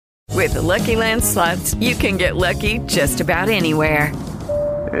With the Lucky Land Slots, you can get lucky just about anywhere.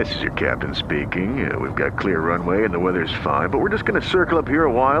 This is your captain speaking. We've got clear runway and the weather's fine, but we're just going to circle up here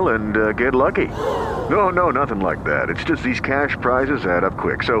a while and get lucky. No, nothing like that. It's just these cash prizes add up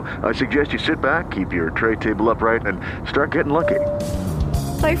quick. So I suggest you sit back, keep your tray table upright, and start getting lucky.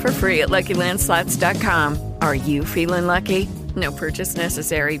 Play for free at LuckyLandSlots.com. Are you feeling lucky? No purchase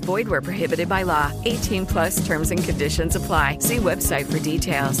necessary. Void where prohibited by law. 18 plus terms and conditions apply. See website for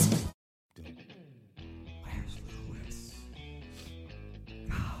details.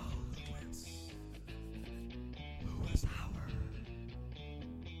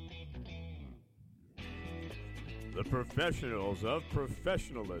 The professionals of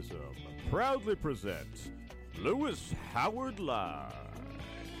professionalism proudly present Lewis Howard Live.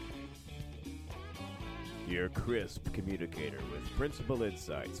 Your crisp communicator with principal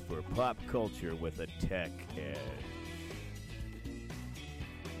insights for pop culture with a tech edge.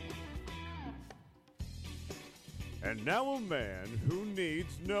 And now a man who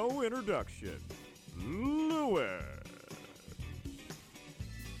needs no introduction, Lewis.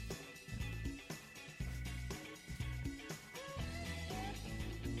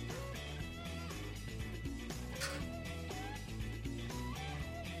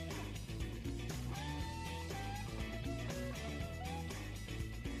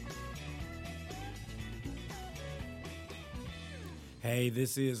 Hey,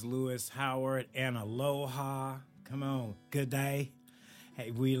 this is Lewis Howard and aloha. Come on, good day.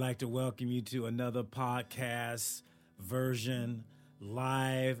 Hey, we'd like to welcome you to another podcast version,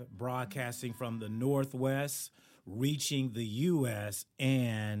 live broadcasting from the Northwest, reaching the U.S.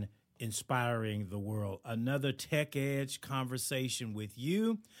 and inspiring the world. Another Tech Edge conversation with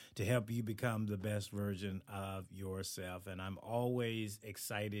you to help you become the best version of yourself. And I'm always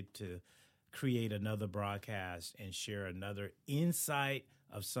excited to create another broadcast and share another insight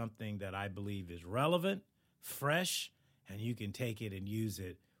of something that I believe is relevant, fresh, and you can take it and use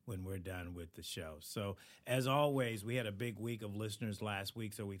it when we're done with the show. So as always, we had a big week of listeners last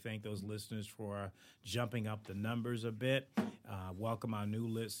week, so we thank those listeners for jumping up the numbers a bit. Welcome our new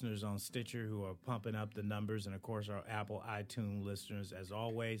listeners on Stitcher who are pumping up the numbers, and of course our Apple iTunes listeners as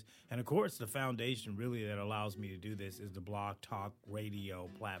always. And of course the foundation really that allows me to do this is the Blog Talk Radio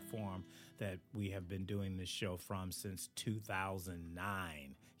platform that we have been doing this show from since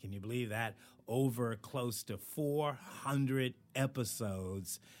 2009. Can you believe that? Over close to 400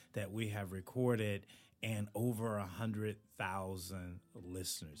 episodes that we have recorded and over 100,000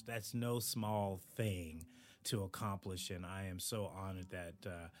 listeners. That's no small thing to accomplish, and I am so honored that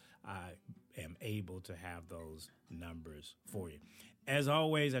I am able to have those numbers for you. As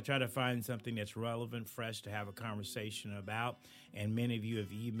always, I try to find something that's relevant, fresh to have a conversation about, and many of you have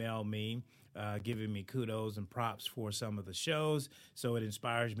emailed me giving me kudos and props for some of the shows, so it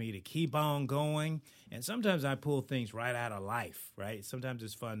inspires me to keep on going. And sometimes I pull things right out of life, right? Sometimes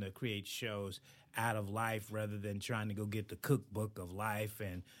it's fun to create shows out of life rather than trying to go get the cookbook of life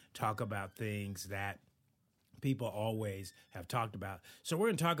and talk about things that people always have talked about. So we're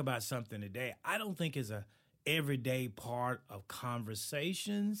going to talk about something today I don't think is a everyday part of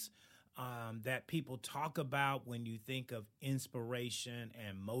conversations that people talk about when you think of inspiration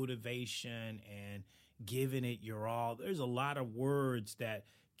and motivation and giving it your all. There's a lot of words that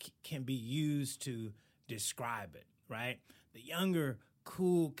can be used to describe it, right? The younger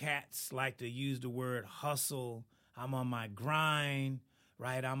cool cats like to use the word hustle. I'm on my grind,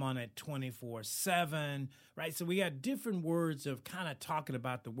 right? I'm on it 24/7, right? So we got different words of kind of talking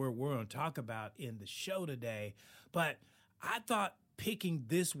about the word we're going to talk about in the show today. But I thought picking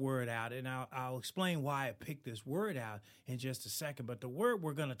this word out, and I'll explain why I picked this word out in just a second, but the word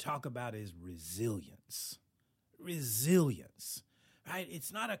we're going to talk about is resilience. Resilience, right?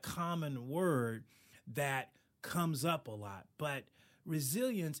 It's not a common word that comes up a lot, but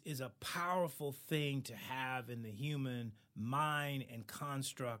resilience is a powerful thing to have in the human mind and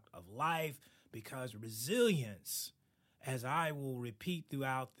construct of life, because resilience, as I will repeat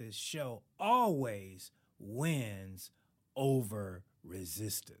throughout this show, always wins over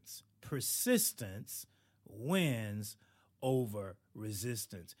resistance. Persistence wins over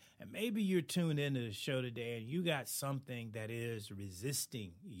resistance. And maybe you're tuned into the show today and you got something that is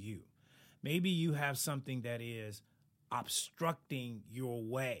resisting you. Maybe you have something that is obstructing your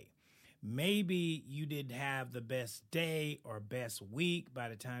way. Maybe you didn't have the best day or best week. By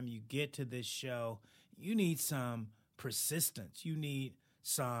the time you get to this show, you need some persistence. You need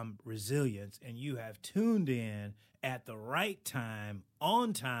some resilience, and you have tuned in at the right time,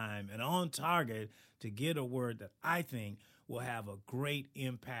 and on target to get a word that I think will have a great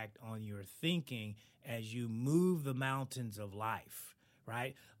impact on your thinking as you move the mountains of life,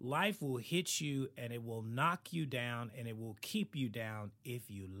 right? Life will hit you and it will knock you down and it will keep you down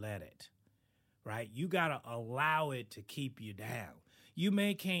if you let it, right? You got to allow it to keep you down. You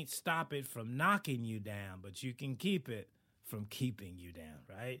can't stop it from knocking you down, but you can keep it from keeping you down,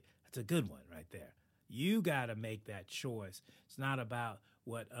 right? That's a good one right there. You got to make that choice. It's not about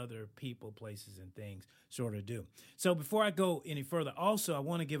what other people, places, and things sort of do. So before I go any further, also, I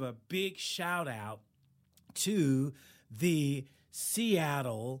want to give a big shout out to the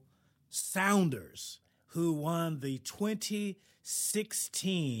Seattle Sounders, who won the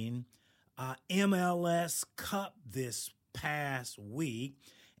 2016 MLS Cup this past week,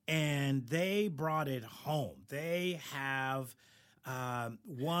 and they brought it home. They have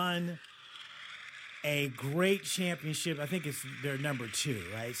won a great championship. I think it's their number 2,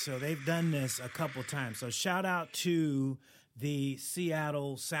 right? So they've done this a couple times. So shout out to the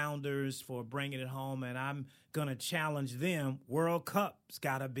Seattle Sounders for bringing it home, and I'm going to challenge them. World Cup's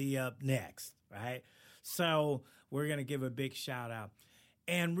got to be up next, right? So we're going to give a big shout out.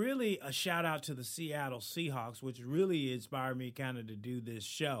 And really a shout out to the Seattle Seahawks, which really inspired me kind of to do this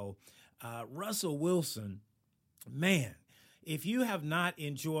show. Russell Wilson, man, if you have not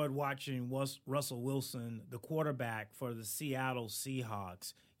enjoyed watching Russell Wilson, the quarterback for the Seattle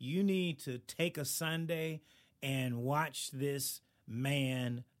Seahawks, you need to take a Sunday and watch this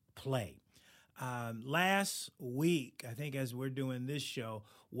man play. Last week, I think as we're doing this show,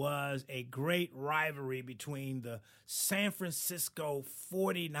 was a great rivalry between the San Francisco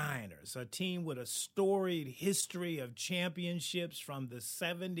 49ers, a team with a storied history of championships from the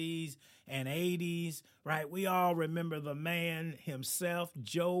 70s and 80s, right? We all remember the man himself,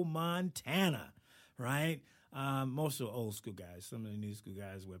 Joe Montana, right? Most of the old school guys, some of the new school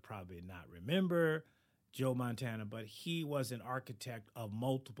guys would probably not remember Joe Montana, but he was an architect of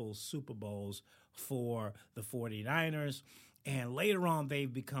multiple Super Bowls for the 49ers. And later on,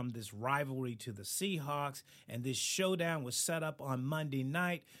 they've become this rivalry to the Seahawks. And this showdown was set up on Monday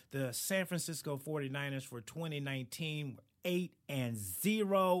night. The San Francisco 49ers for 2019 were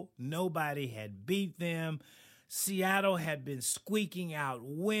 8-0. Nobody had beat them. Seattle had been squeaking out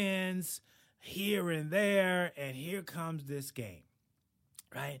wins here and there. And here comes this game.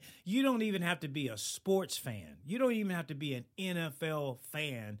 Right? You don't even have to be a sports fan. You don't even have to be an NFL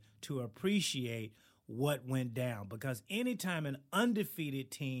fan to appreciate what went down, because anytime an undefeated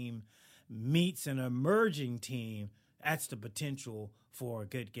team meets an emerging team, that's the potential for a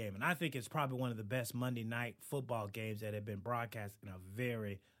good game. And I think it's probably one of the best Monday night football games that have been broadcast in a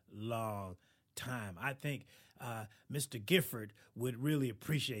very long time. I think Mr. Gifford would really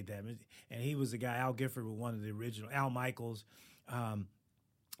appreciate that. And he was the guy, Al Gifford was one of the original, Al Michaels, and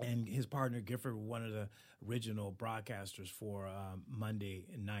his partner Gifford were one of the original broadcasters for Monday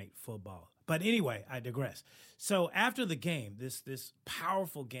Night Football. But anyway, I digress. So after the game, this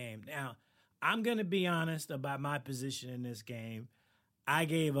powerful game, now I'm going to be honest about my position in this game. I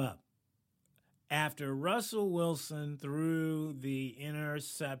gave up. After Russell Wilson threw the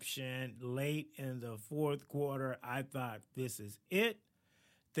interception late in the fourth quarter, I thought, this is it.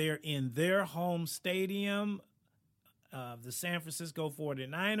 They're in their home stadium, the San Francisco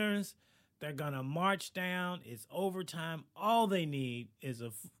 49ers. They're going to march down. It's overtime. All they need is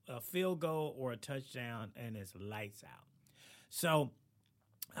a field goal or a touchdown, and it's lights out. So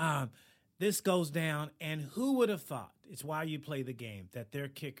this goes down, and who would have thought, it's why you play the game, that their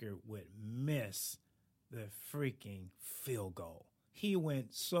kicker would miss the freaking field goal. He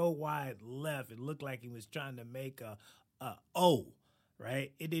went so wide left, it looked like he was trying to make a O,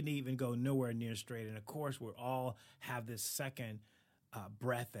 right? It didn't even go nowhere near straight. And, of course, we all have this second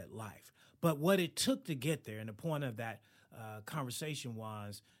breath at life. But what it took to get there, and the point of that conversation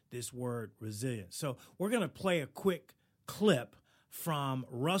was this word resilience. So we're going to play a quick clip from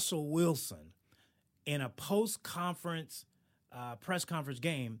Russell Wilson in a post-conference press conference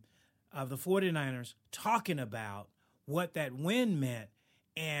game of the 49ers talking about what that win meant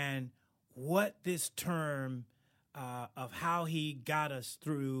and what this term of how he got us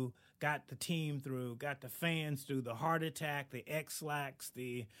through, got the team through, got the fans through the heart attack, the X-Lax,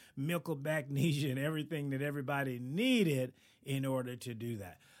 the Mycobacnesia, and everything that everybody needed in order to do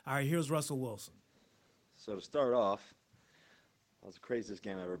that. All right, here's Russell Wilson. So to start off, that was the craziest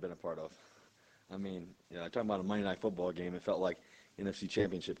game I've ever been a part of. I mean, talking about a Monday Night Football game, it felt like an NFC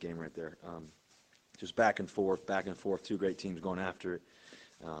Championship game right there. Just back and forth, two great teams going after it.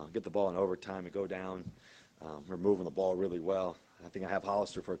 Get the ball in overtime and go down. We're moving the ball really well. I think I have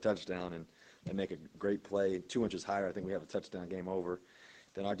Hollister for a touchdown, and they make a great play. 2 inches higher, I think we have a touchdown, game over.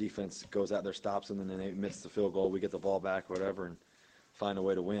 Then our defense goes out there, stops them, and then they miss the field goal. We get the ball back or whatever and find a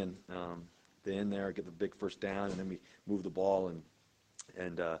way to win. They in there, get the big first down, and then we move the ball and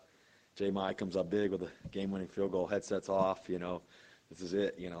And Jay Mai comes up big with a game-winning field goal, headsets off, this is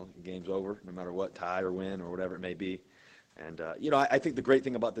it, game's over, no matter what, tie or win or whatever it may be. And, I think the great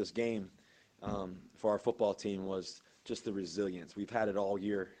thing about this game for our football team was just the resilience. We've had it all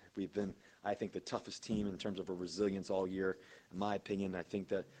year. We've been, I think, the toughest team in terms of a resilience all year. In my opinion, I think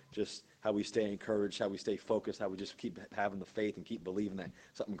that just how we stay encouraged, how we stay focused, how we just keep having the faith and keep believing that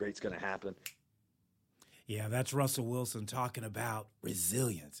something great's going to happen. Yeah, that's Russell Wilson talking about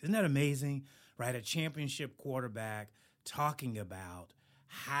resilience. Isn't that amazing, right? A championship quarterback talking about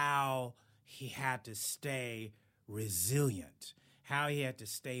how he had to stay resilient, how he had to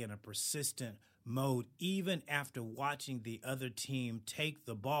stay in a persistent mode, even after watching the other team take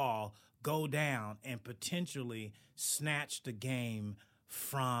the ball, go down, and potentially snatch the game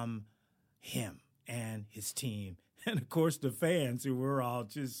from him and his team. And, of course, the fans who were all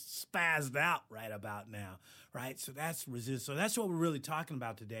just spazzed out right about now, right? So that's resilience. So that's what we're really talking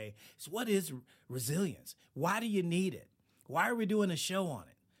about today is what is resilience? Why do you need it? Why are we doing a show on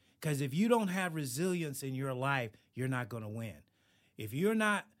it? Because if you don't have resilience in your life, you're not going to win. If you're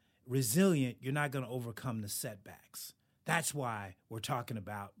not resilient, you're not going to overcome the setbacks. That's why we're talking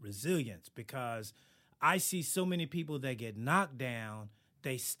about resilience, because I see so many people that get knocked down,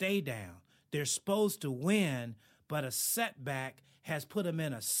 they stay down. They're supposed to win, but a setback has put them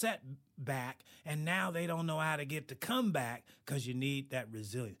in a setback, and now they don't know how to get to come back because you need that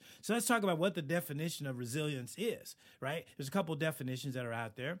resilience. So let's talk about what the definition of resilience is, right? There's a couple of definitions that are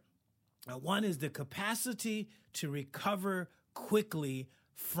out there. One is the capacity to recover quickly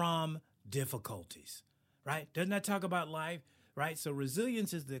from difficulties, right? Doesn't that talk about life, right? So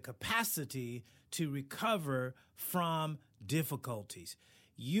resilience is the capacity to recover from difficulties.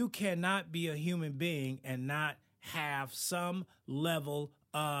 You cannot be a human being and not have some level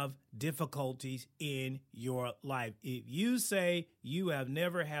of difficulties in your life. If you say you have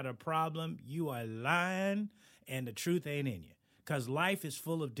never had a problem, you are lying and the truth ain't in you. Because life is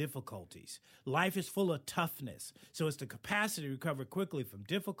full of difficulties. Life is full of toughness. So it's the capacity to recover quickly from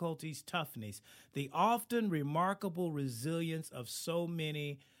difficulties, toughness, the often remarkable resilience of so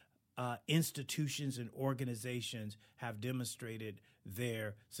many institutions and organizations have demonstrated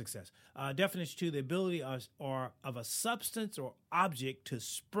their success. Definition 2, the ability of a substance or object to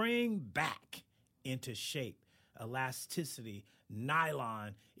spring back into shape. Elasticity,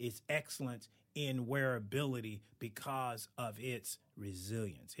 nylon is excellence in wearability because of its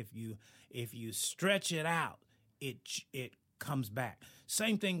resilience. If you stretch it out, it comes back.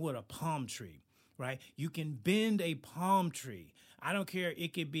 Same thing with a palm tree, right? You can bend a palm tree. I don't care.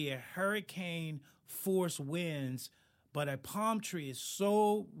 It could be a hurricane force winds, but a palm tree is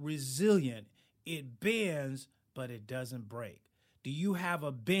so resilient, it bends, but it doesn't break. Do you have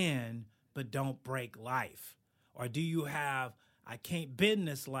a bend, but don't break life? Or do you have, I can't bend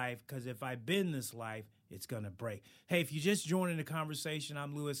this life because if I bend this life, it's going to break. Hey, if you just joined in the conversation,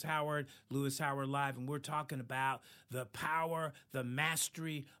 I'm Lewis Howard Live, and we're talking about the power, the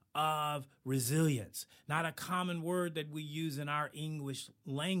mastery of resilience, not a common word that we use in our English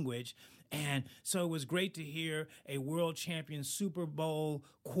language. And so it was great to hear a world champion Super Bowl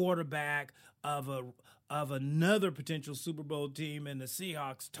quarterback of another potential Super Bowl team and the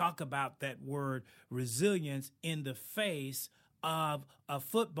Seahawks talk about that word resilience in the face of a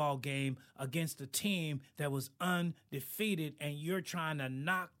football game against a team that was undefeated, and you're trying to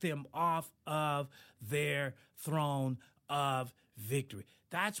knock them off of their throne of victory.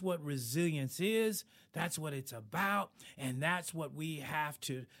 That's what resilience is. That's what it's about. And that's what we have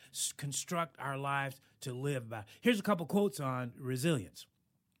to construct our lives to live by. Here's a couple quotes on resilience.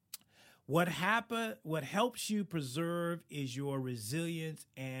 What helps you preserve is your resilience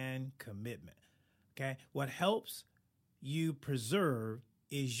and commitment. Okay? What helps you preserve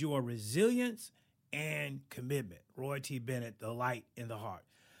is your resilience and commitment. Roy T. Bennett, The Light in the Heart.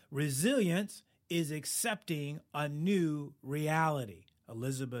 Resilience is accepting a new reality.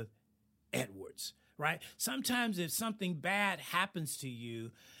 Elizabeth Edwards, right? Sometimes if something bad happens to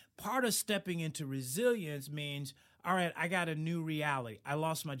you, part of stepping into resilience means, all right, I got a new reality. I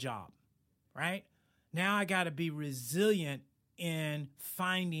lost my job, right? Now I got to be resilient in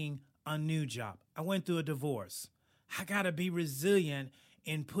finding a new job. I went through a divorce. I got to be resilient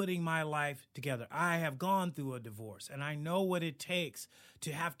in putting my life together. I have gone through a divorce, and I know what it takes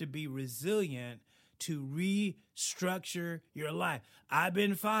to have to be resilient to restructure your life. I've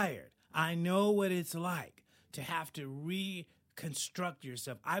been fired. I know what it's like to have to reconstruct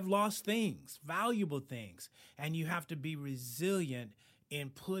yourself. I've lost things, valuable things, and you have to be resilient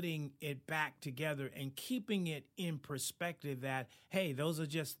in putting it back together and keeping it in perspective that, hey, those are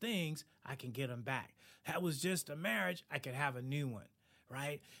just things, I can get them back. That was just a marriage, I could have a new one,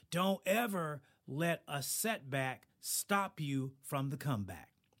 right? Don't ever let a setback stop you from the comeback,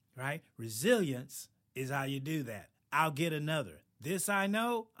 right? Resilience is how you do that. I'll get another. This I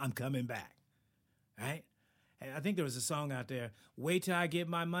know, I'm coming back, right? And I think there was a song out there, wait till I get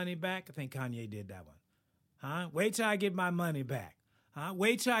my money back. I think Kanye did that one. Huh? Wait till I get my money back. Huh?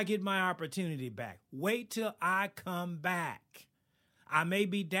 Wait till I get my opportunity back. Wait till I come back. I may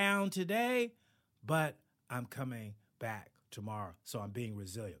be down today, but I'm coming back tomorrow. So I'm being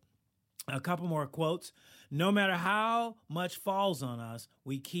resilient. A couple more quotes. No matter how much falls on us,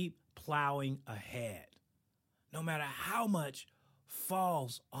 we keep plowing ahead. No matter how much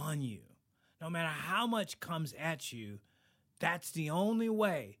falls on you, no matter how much comes at you, that's the only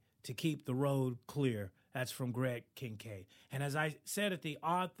way to keep the road clear. That's from Greg Kincaid. And as I said at the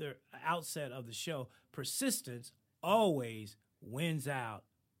outset of the show, persistence always wins out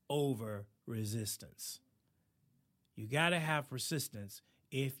over resistance. You got to have persistence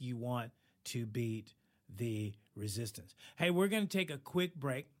if you want to beat the resistance. Hey, we're going to take a quick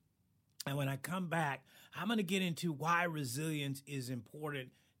break. And when I come back, I'm going to get into why resilience is important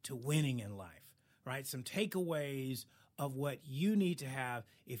to winning in life, right? Some takeaways of what you need to have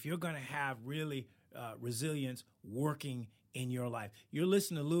if you're going to have really resilience working in your life. You're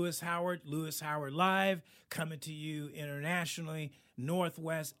listening to Lewis Howard Live, coming to you internationally,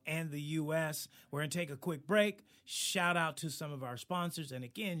 Northwest and the U.S. We're going to take a quick break. Shout out to some of our sponsors. And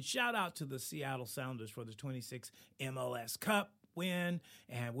again, shout out to the Seattle Sounders for the 26th MLS Cup win.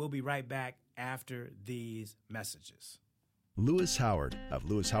 And we'll be right back after these messages. Lewis Howard of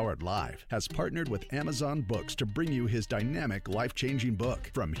Lewis Howard Live has partnered with Amazon Books to bring you his dynamic, life-changing book.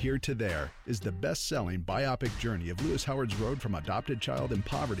 From Here to There is the best-selling biopic journey of Lewis Howard's road from adopted child in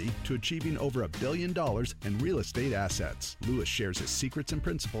poverty to achieving over $1 billion in real estate assets. Lewis shares his secrets and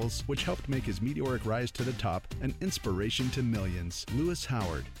principles, which helped make his meteoric rise to the top an inspiration to millions. Lewis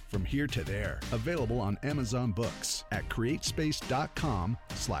Howard, From Here to There, available on Amazon Books at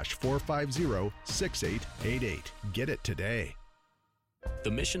createspace.com/450-6888. Get it today.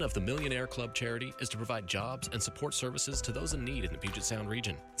 The mission of the Millionaire Club charity is to provide jobs and support services to those in need in the Puget Sound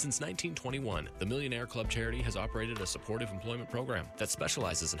region. Since 1921, the Millionaire Club charity has operated a supportive employment program that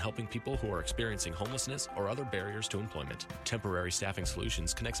specializes in helping people who are experiencing homelessness or other barriers to employment. Temporary Staffing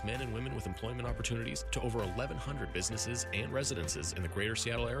Solutions connects men and women with employment opportunities to over 1,100 businesses and residences in the greater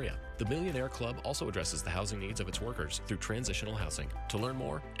Seattle area. The Millionaire Club also addresses the housing needs of its workers through transitional housing. To learn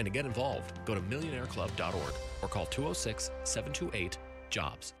more and to get involved, go to millionaireclub.org or call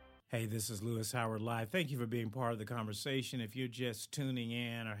 206-728-JOBS. Hey, this is Lewis Howard Live. Thank you for being part of the conversation. If you're just tuning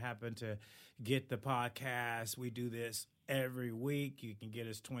in or happen to get the podcast, we do this every week. You can get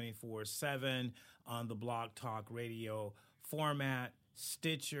us 24/7 on the Blog Talk Radio format,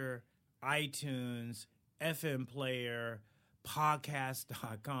 Stitcher, iTunes, FM Player,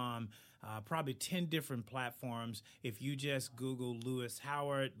 podcast.com, probably 10 different platforms. If you just Google Lewis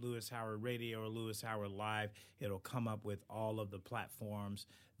Howard Radio, or Lewis Howard Live, it'll come up with all of the platforms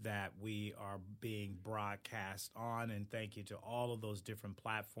that we are being broadcast on. And thank you to all of those different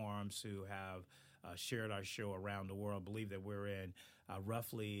platforms who have shared our show around the world. I believe that we're in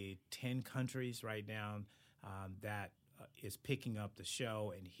roughly 10 countries right now that is picking up the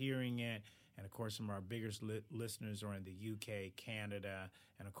show and hearing it. And, of course, some of our biggest listeners are in the UK, Canada,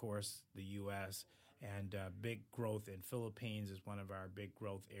 and, of course, the U.S. And big growth in Philippines is one of our big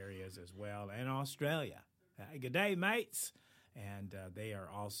growth areas as well, and Australia. Good day, mates. And they are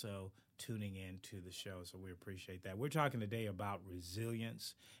also tuning in to the show, so we appreciate that. We're talking today about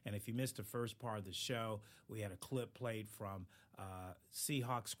resilience. And if you missed the first part of the show, we had a clip played from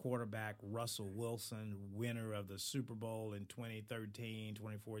Seahawks quarterback Russell Wilson, winner of the Super Bowl in 2013,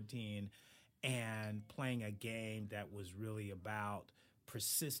 2014, and playing a game that was really about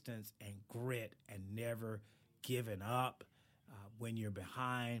persistence and grit and never giving up when you're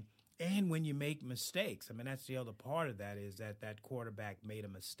behind and when you make mistakes. I mean, that's the other part of that, is that quarterback made a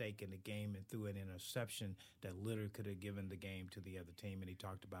mistake in the game and threw an interception that literally could have given the game to the other team, and he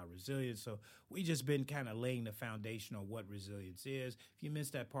talked about resilience. So we just been kind of laying the foundation on what resilience is. If you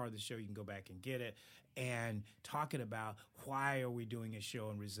missed that part of the show, you can go back and get it. And talking about why are we doing a show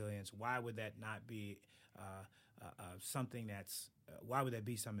on resilience? Why would that not be something that's why would that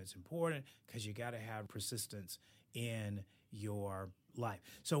be something that's important? Because you got to have persistence in your life.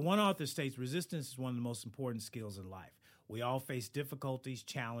 So one author states, resistance is one of the most important skills in life. We all face difficulties,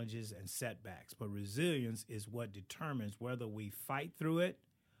 challenges, and setbacks, but resilience is what determines whether we fight through it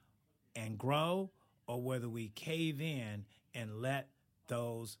and grow, or whether we cave in and let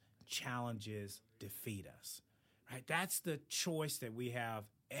those challenges defeat us. Right? That's the choice that we have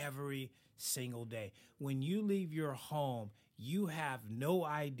every single day. When you leave your home, you have no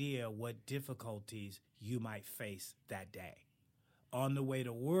idea what difficulties you might face that day. On the way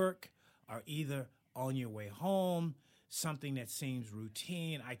to work, or either on your way home, something that seems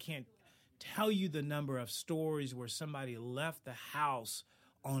routine. I can't tell you the number of stories where somebody left the house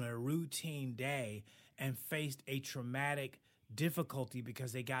on a routine day and faced a traumatic difficulty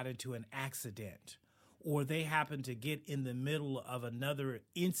because they got into an accident, or they happened to get in the middle of another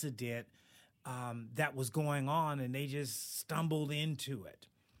incident that was going on and they just stumbled into it,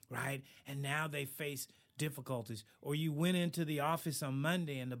 right? And now they face difficulties. Or you went into the office on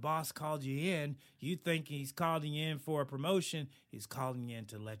Monday and the boss called you in. You think he's calling you in for a promotion. He's calling you in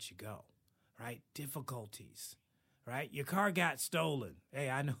to let you go, right? Difficulties, right? Your car got stolen.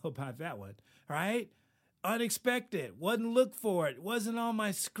 Hey, I know about that one, right? Unexpected. Wasn't looked for it. Wasn't on my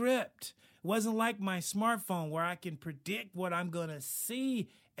script. Wasn't like my smartphone where I can predict what I'm going to see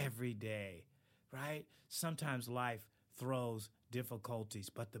every day, right? Sometimes life throws difficulties,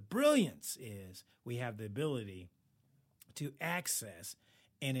 but the brilliance is we have the ability to access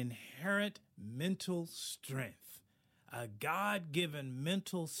an inherent mental strength, a God-given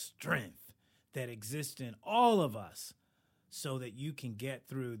mental strength that exists in all of us so that you can get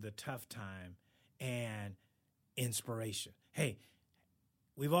through the tough time and inspiration. Hey,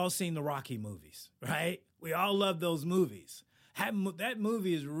 we've all seen the Rocky movies, right? We all love those movies. That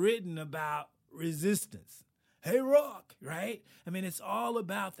movie is written about resistance. Hey, Rock, right? I mean, it's all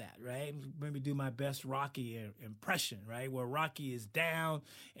about that, right? Let me do my best Rocky impression, right? Where Rocky is down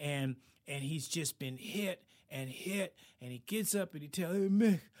and he's just been hit, and he gets up and he tells, hey,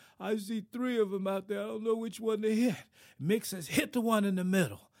 Mick, I see 3 of them out there. I don't know which one to hit. Mick says, hit the one in the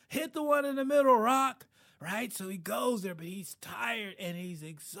middle. Hit the one in the middle, Rock, right? So he goes there, but he's tired and he's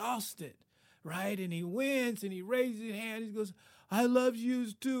exhausted, right? And he wins and he raises his hand. He goes, I love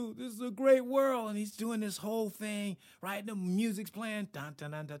yous too. This is a great world. And he's doing this whole thing, right? The music's playing, dun,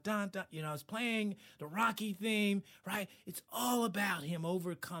 dun, dun, dun, dun, dun. You know, it's playing the Rocky theme, right? It's all about him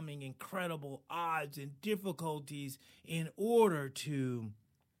overcoming incredible odds and difficulties in order to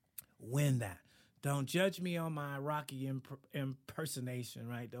win that. Don't judge me on my Rocky impersonation,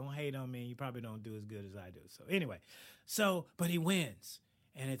 right? Don't hate on me. You probably don't do as good as I do. So anyway, but he wins,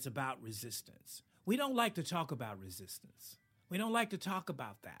 and it's about resistance. We don't like to talk about resistance. We don't like to talk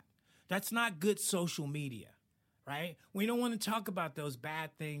about that. That's not good social media, right? We don't want to talk about those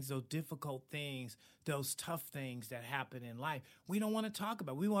bad things, those difficult things, those tough things that happen in life. We don't want to talk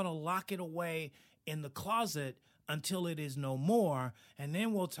about it. We want to lock it away in the closet until it is no more, and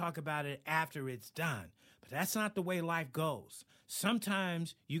then we'll talk about it after it's done. But that's not the way life goes.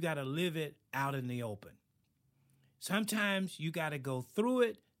 Sometimes you got to live it out in the open. Sometimes you got to go through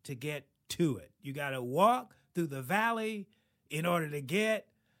it to get to it. You got to walk through the valley in order to get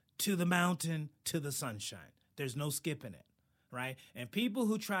to the mountain, to the sunshine. There's no skipping it, right? And people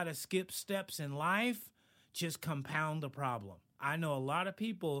who try to skip steps in life just compound the problem. I know a lot of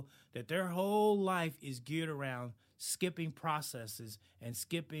people that their whole life is geared around skipping processes and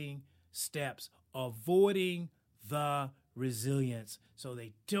skipping steps, avoiding the resilience so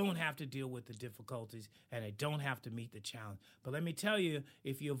they don't have to deal with the difficulties and they don't have to meet the challenge. But let me tell you,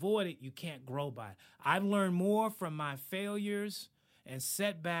 if you avoid it, you can't grow by it. I've learned more from my failures and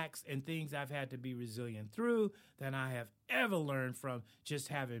setbacks and things I've had to be resilient through than I have ever learned from just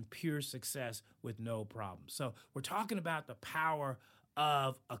having pure success with no problem. So we're talking about the power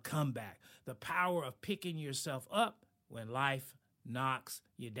of a comeback, the power of picking yourself up when life knocks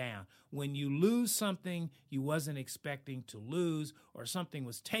you down. When you lose something you wasn't expecting to lose, or something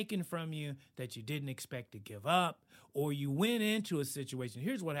was taken from you that you didn't expect to give up, or you went into a situation.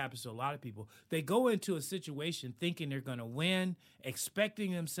 Here's what happens to a lot of people. They go into a situation thinking they're going to win,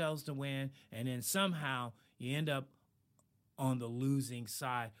 expecting themselves to win, and then somehow you end up on the losing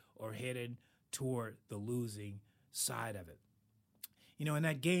side or headed toward the losing side of it. You know, in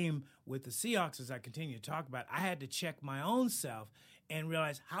that game with the Seahawks, as I continue to talk about, I had to check my own self and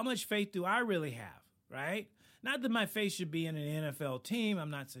realize, how much faith do I really have, right? Not that my faith should be in an NFL team.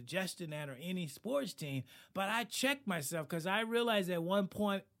 I'm not suggesting that, or any sports team. But I checked myself because I realized at one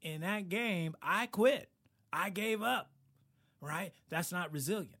point in that game, I quit. I gave up, right? That's not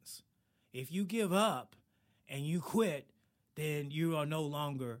resilience. If you give up and you quit, then you are no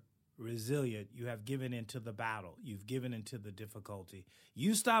longer resilient. You have given into the battle. You've given into the difficulty.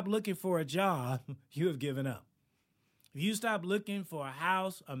 You stop looking for a job, you have given up. If you stop looking for a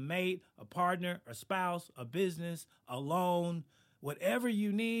house, a mate, a partner, a spouse, a business, a loan, whatever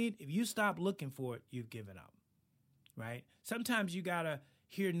you need, if you stop looking for it, you've given up, right? Sometimes you got to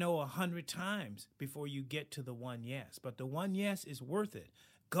hear no 100 times before you get to the one yes. But the one yes is worth it.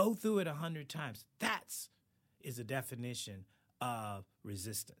 Go through it 100 times. That's is a definition of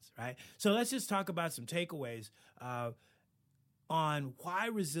resistance, right? So let's just talk about some takeaways on why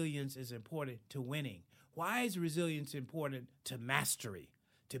resilience is important to winning. Why is resilience important to mastery,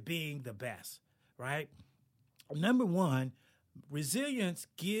 to being the best, right? Number one, resilience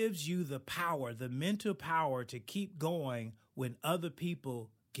gives you the power, the mental power to keep going when other people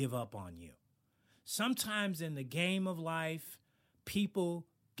give up on you. Sometimes in the game of life, people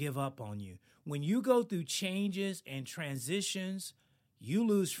give up on you. When you go through changes and transitions, you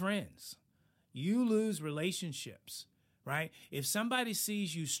lose friends. You lose relationships, right? If somebody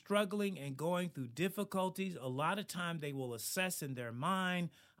sees you struggling and going through difficulties, a lot of time they will assess in their mind,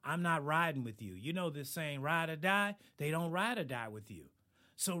 I'm not riding with you. You know this saying, ride or die? They don't ride or die with you.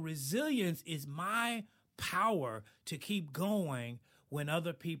 So resilience is my power to keep going when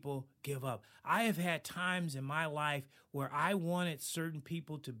other people give up. I have had times in my life where I wanted certain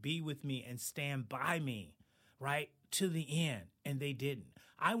people to be with me and stand by me, right, to the end, and they didn't.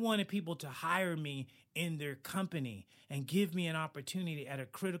 I wanted people to hire me in their company and give me an opportunity at a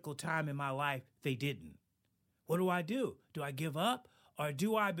critical time in my life. They didn't. What do? Do I give up, or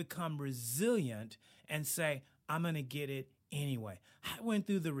do I become resilient and say, I'm going to get it anyway? I went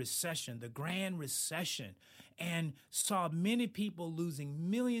through the recession, the Grand Recession, and saw many people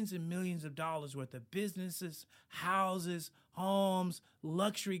losing millions and millions of dollars worth of businesses, houses, homes,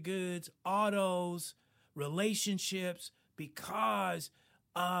 luxury goods, autos, relationships, because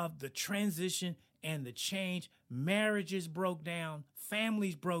of the transition and the change. Marriages broke down,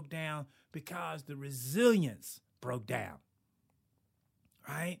 families broke down because the resilience broke down,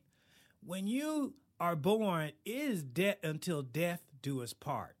 right? When you are born, it is death until death do us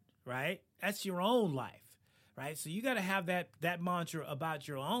part, right? That's your own life, right? So you got to have that mantra about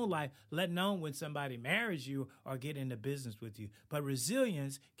your own life, let alone when somebody marries you or get into business with you. But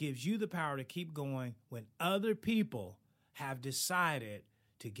resilience gives you the power to keep going when other people have decided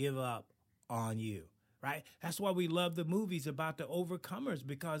to give up on you, right? That's why we love the movies about the overcomers,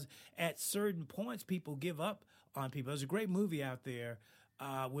 because at certain points, people give up on people. There's a great movie out there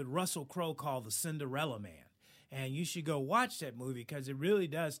with Russell Crowe called The Cinderella Man. And you should go watch that movie because it really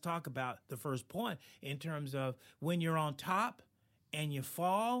does talk about the first point in terms of when you're on top and you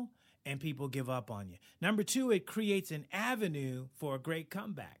fall and people give up on you. Number two, it creates an avenue for a great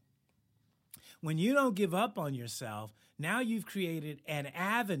comeback. When you don't give up on yourself, now you've created an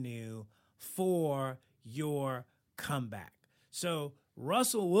avenue for your comeback. So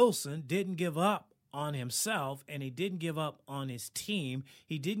Russell Wilson didn't give up on himself, and he didn't give up on his team.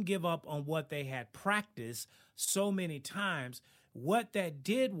 He didn't give up on what they had practiced so many times. What that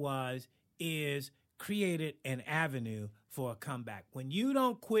did is created an avenue for a comeback. When you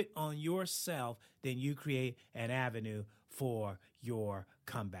don't quit on yourself, then you create an avenue for your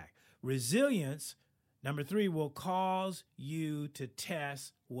comeback. Resilience, number three, will cause you to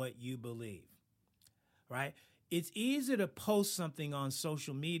test what you believe, right? It's easy to post something on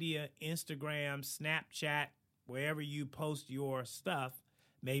social media, Instagram, Snapchat, wherever you post your stuff.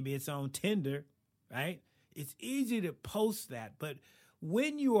 Maybe it's on Tinder, right? It's easy to post that. But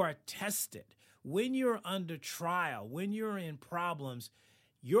when you are tested, when you're under trial, when you're in problems,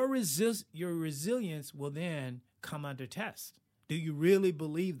 your resilience will then come under test. Do you really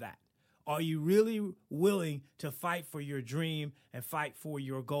believe that? Are you really willing to fight for your dream and fight for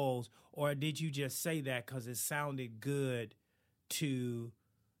your goals? Or did you just say that because it sounded good to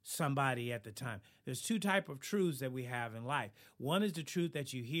somebody at the time? There's two types of truths that we have in life. One is the truth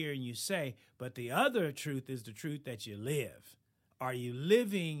that you hear and you say, but the other truth is the truth that you live. Are you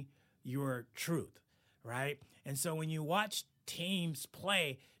living your truth, right? And so when you watch teams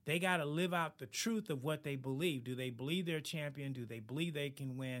play, they got to live out the truth of what they believe. Do they believe they're a champion? Do they believe they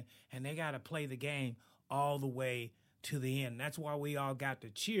can win? And they got to play the game all the way to the end. That's why we all got to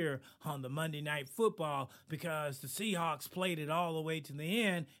cheer on the Monday Night Football, because the Seahawks played it all the way to the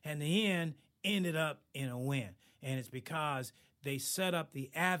end, and the end ended up in a win. And it's because they set up the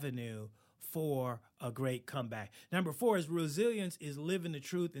avenue for a great comeback. Number four is resilience is living the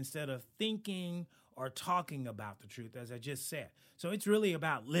truth instead of thinking or talking about the truth, as I just said. So it's really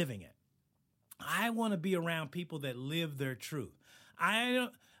about living it. I want to be around people that live their truth. I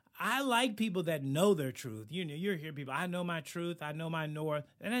like people that know their truth. You know, you hear people, I know my truth, I know my north,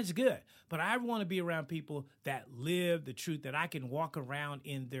 and that's good. But I want to be around people that live the truth, that I can walk around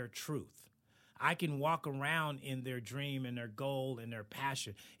in their truth. I can walk around in their dream and their goal and their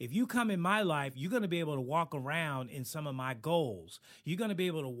passion. If you come in my life, you're going to be able to walk around in some of my goals. You're going to be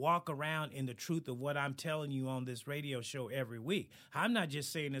able to walk around in the truth of what I'm telling you on this radio show every week. I'm not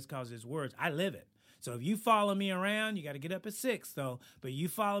just saying this because it's words. I live it. So if you follow me around, you got to get up at 6 though, but you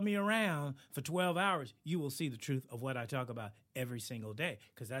follow me around for 12 hours, you will see the truth of what I talk about every single day,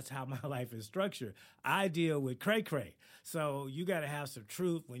 because that's how my life is structured. I deal with cray-cray. So you got to have some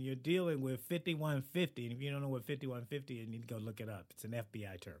truth when you're dealing with 5150. And if you don't know what 5150 is, you need to go look it up. It's an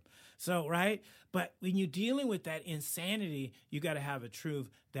FBI term. So, right? But when you're dealing with that insanity, you got to have a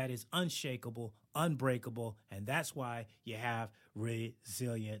truth that is unshakable, unbreakable, and that's why you have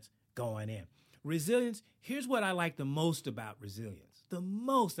resilience going in. Resilience, here's what I like the most about resilience. The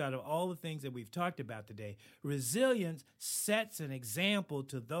most out of all the things that we've talked about today, resilience sets an example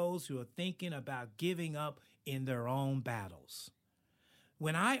to those who are thinking about giving up in their own battles.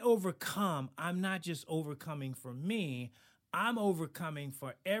 When I overcome, I'm not just overcoming for me, I'm overcoming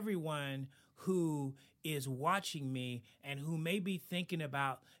for everyone who is watching me and who may be thinking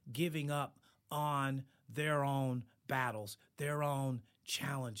about giving up on their own battles, their own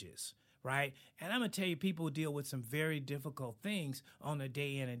challenges. Right? And I'm going to tell you, people deal with some very difficult things on a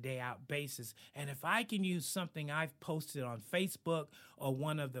day in and day out basis. And if I can use something I've posted on Facebook or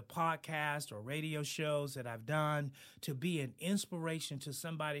one of the podcasts or radio shows that I've done to be an inspiration to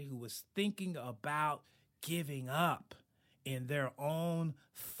somebody who was thinking about giving up in their own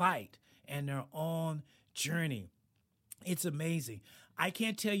fight and their own journey, it's amazing. I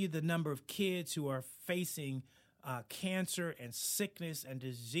can't tell you the number of kids who are facing cancer and sickness and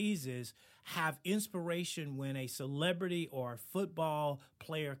diseases have inspiration when a celebrity or a football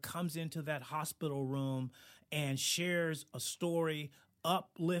player comes into that hospital room and shares a story,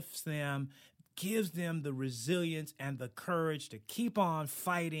 uplifts them, gives them the resilience and the courage to keep on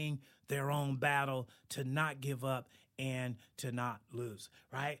fighting their own battle, to not give up and to not lose,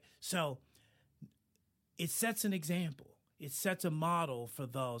 right? So it sets an example. It sets a model for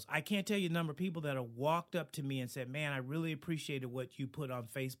those. I can't tell you the number of people that have walked up to me and said, man, I really appreciated what you put on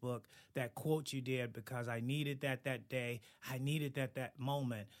Facebook, that quote you did, because I needed that day. I needed that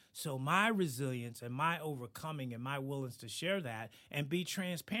moment. So my resilience and my overcoming and my willingness to share that and be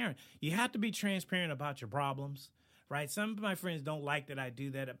transparent. You have to be transparent about your problems. Right? Some of my friends don't like that I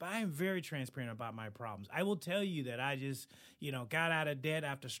do that, but I am very transparent about my problems. I will tell you that I just, got out of debt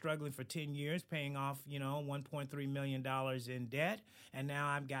after struggling for 10 years, paying off, $1.3 million in debt, and now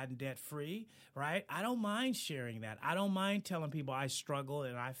I've gotten debt free, right? I don't mind sharing that. I don't mind telling people I struggled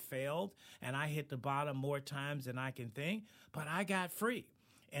and I failed and I hit the bottom more times than I can think, but I got free.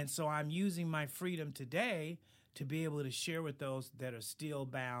 And so I'm using my freedom today to be able to share with those that are still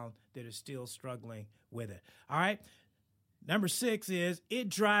bound, that are still struggling with it. All right? Number 6 is it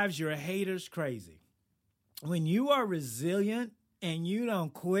drives your haters crazy. When you are resilient and you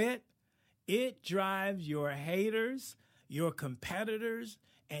don't quit, it drives your haters, your competitors,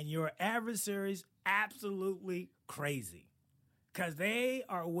 and your adversaries absolutely crazy, because they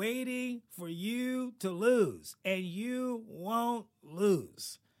are waiting for you to lose, and you won't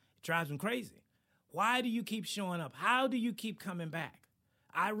lose. It drives them crazy. Why do you keep showing up? How do you keep coming back?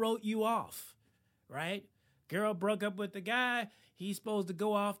 I wrote you off, right? Girl broke up with the guy. He's supposed to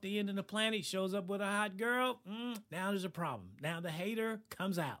go off the end of the planet. Shows up with a hot girl. Now there's a problem. Now the hater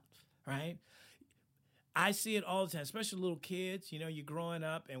comes out, right? I see it all the time, especially little kids. You're growing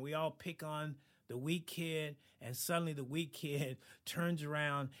up and we all pick on the weak kid, and suddenly the weak kid turns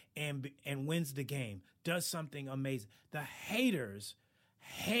around and wins the game, does something amazing. The haters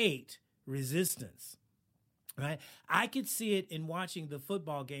hate resistance. Right? I could see it in watching the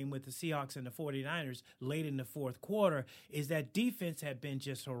football game with the Seahawks and the 49ers late in the fourth quarter, is that defense had been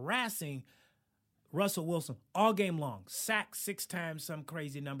just harassing Russell Wilson all game long, sacked 6 times, some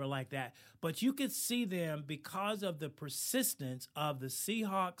crazy number like that. But you could see them, because of the persistence of the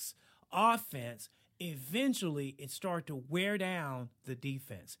Seahawks offense, eventually it started to wear down the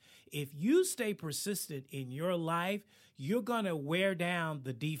defense. If you stay persistent in your life, you're going to wear down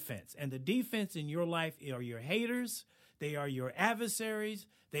the defense. And the defense in your life are your haters. They are your adversaries.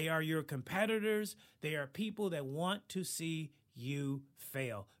 They are your competitors. They are people that want to see you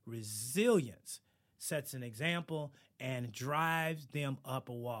fail. Resilience sets an example and drives them up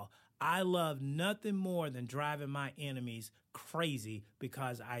a wall. I love nothing more than driving my enemies crazy,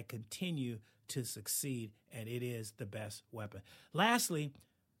 because I continue to succeed, and it is the best weapon. Lastly,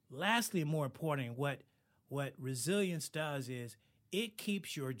 more important, what resilience does is it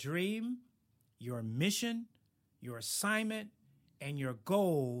keeps your dream, your mission, your assignment, and your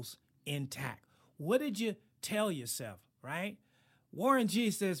goals intact. What did you tell yourself, right? Warren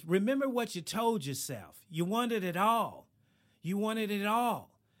G says, remember what you told yourself. You wanted it all. You wanted it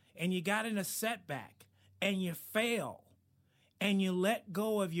all. And you got in a setback, and you failed, and you let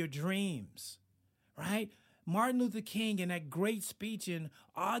go of your dreams, right? Martin Luther King, in that great speech in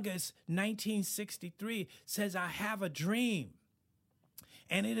August 1963, says, I have a dream.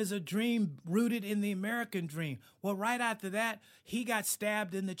 And it is a dream rooted in the American dream. Well, right after that, he got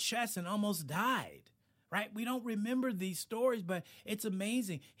stabbed in the chest and almost died, right? We don't remember these stories, but it's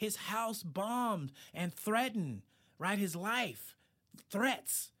amazing. His house bombed and threatened, right? His life,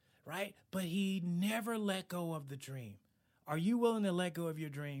 threats, right? But he never let go of the dream. Are you willing to let go of your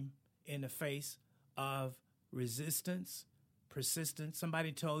dream in the face of resistance, persistence?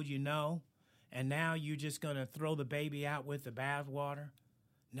 Somebody told you no, and now you're just going to throw the baby out with the bathwater?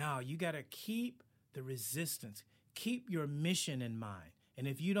 No, you got to keep the resistance. Keep your mission in mind. And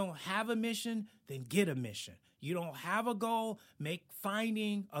if you don't have a mission, then get a mission. You don't have a goal, make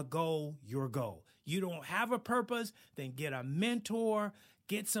finding a goal your goal. You don't have a purpose, then get a mentor,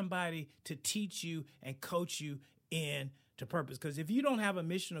 get somebody to teach you and coach you into purpose. Because if you don't have a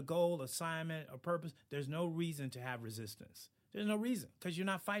mission, a goal, assignment, or purpose, there's no reason to have resistance. There's no reason, because you're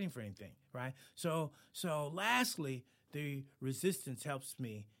not fighting for anything, right? So lastly, the resistance helps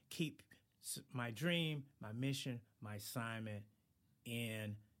me keep my dream, my mission, my assignment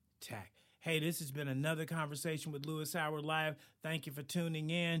intact. Hey, this has been another conversation with Louis Howard Live. Thank you for tuning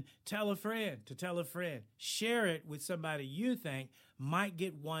in. Tell a friend to tell a friend. Share it with somebody you think might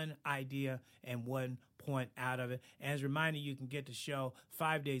get one idea and 1 point out of it. And as a reminder, you can get the show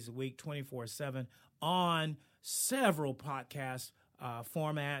 5 days a week, 24/7 on several podcast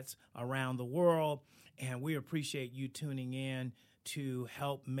formats around the world. And we appreciate you tuning in to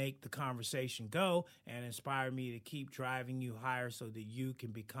help make the conversation go and inspire me to keep driving you higher so that you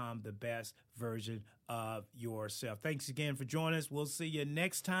can become the best version of yourself. Thanks again for joining us. We'll see you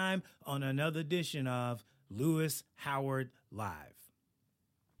next time on another edition of Louis Howard Live.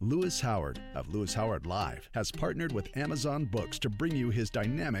 Louis Howard of Louis Howard Live has partnered with Amazon Books to bring you his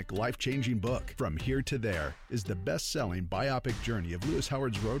dynamic, life-changing book. From Here to There is the best-selling biopic journey of Louis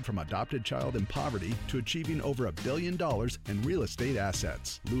Howard's road from adopted child in poverty to achieving over $1 billion in real estate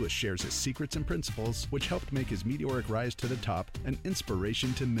assets. Louis shares his secrets and principles, which helped make his meteoric rise to the top an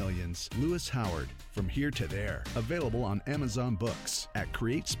inspiration to millions. Louis Howard, From Here to There, available on Amazon Books at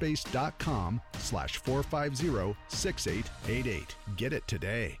createspace.com/450-6888. Get it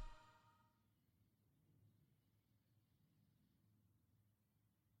today.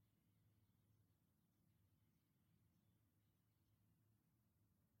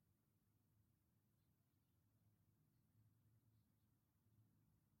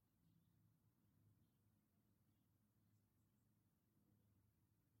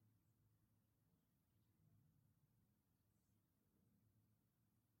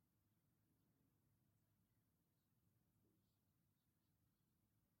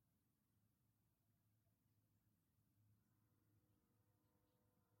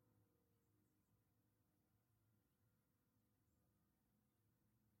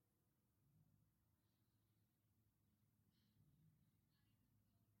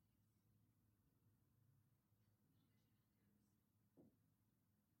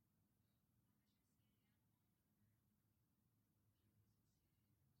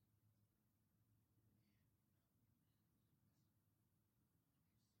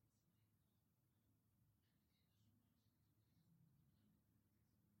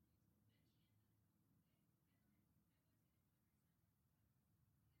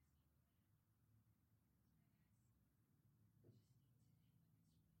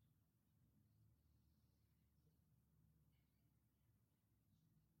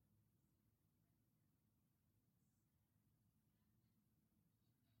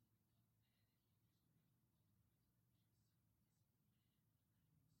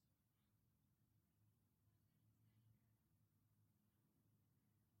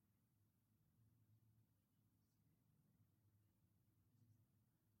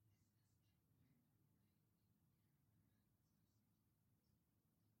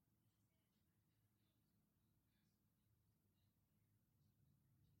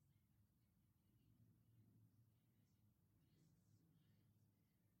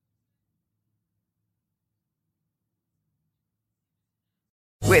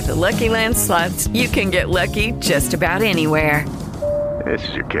 With the Lucky Land Slots, you can get lucky just about anywhere. This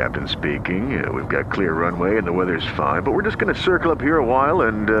is your captain speaking. We've got clear runway and the weather's fine, but we're just going to circle up here a while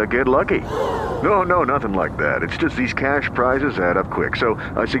and get lucky. No, nothing like that. It's just these cash prizes add up quick. So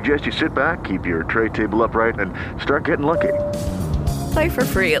I suggest you sit back, keep your tray table upright, and start getting lucky. Play for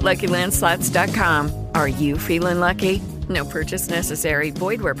free at LuckyLandSlots.com. Are you feeling lucky? No purchase necessary.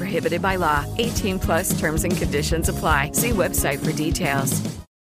 Void where prohibited by law. 18+ terms and conditions apply. See website for details.